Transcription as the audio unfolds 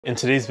In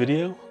today's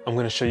video, I'm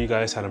going to show you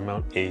guys how to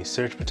mount a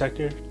surge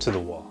protector to the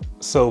wall.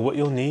 So what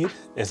you'll need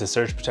is a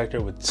surge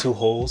protector with 2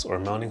 holes or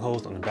mounting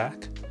holes on the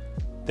back.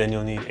 Then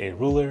you'll need a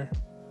ruler,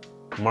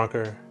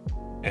 marker,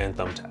 and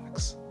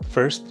thumbtacks.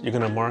 First, you're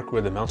going to mark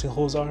where the mounting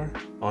holes are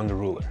on the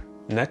ruler.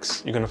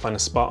 Next, you're going to find a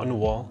spot on the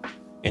wall,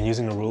 and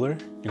using the ruler,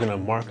 you're going to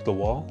mark the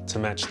wall to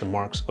match the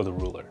marks of the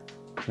ruler.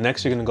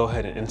 Next, you're going to go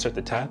ahead and insert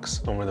the tacks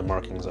on where the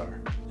markings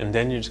are. And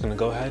then you're just going to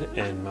go ahead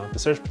and mount the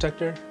surge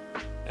protector,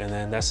 and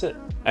then that's it.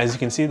 As you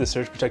can see, the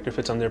surge protector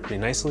fits on there pretty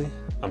nicely.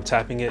 I'm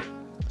tapping it,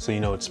 so you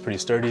know it's pretty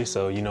sturdy,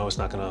 so you know it's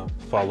not gonna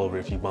fall over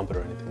if you bump it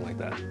or anything like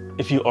that.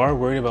 If you are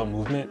worried about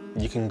movement,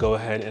 you can go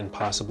ahead and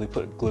possibly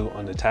put glue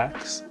on the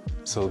tacks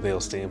so they'll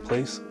stay in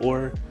place,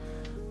 or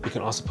you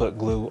can also put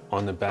glue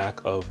on the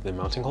back of the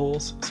mounting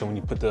holes, so when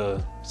you put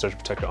the surge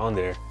protector on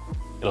there,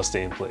 it'll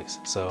stay in place.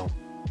 So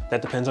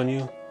that depends on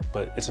you,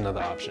 but it's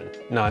another option.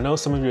 Now, I know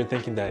some of you are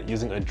thinking that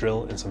using a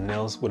drill and some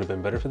nails would have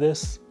been better for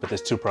this, but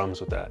there's 2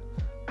 problems with that.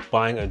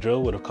 Buying a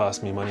drill would have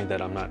cost me money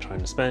that I'm not trying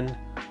to spend.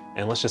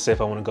 And let's just say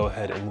if I want to go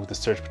ahead and move the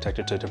surge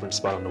protector to a different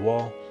spot on the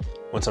wall,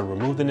 once I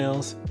remove the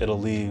nails, it'll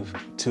leave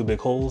 2 big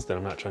holes that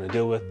I'm not trying to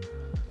deal with.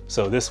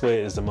 So this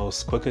way is the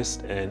most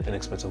quickest and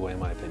inexpensive way in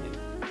my opinion.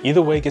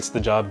 Either way gets the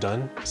job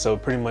done, so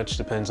it pretty much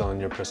depends on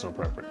your personal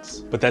preference.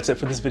 But that's it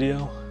for this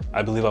video.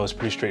 I believe I was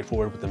pretty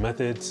straightforward with the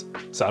methods,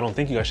 so I don't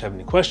think you guys should have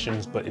any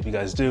questions, but if you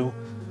guys do,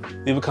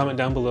 leave a comment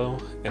down below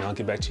and I'll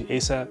get back to you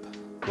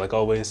ASAP. Like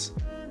always,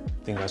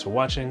 thank you guys for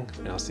watching,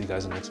 and I'll see you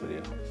guys in the next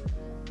video.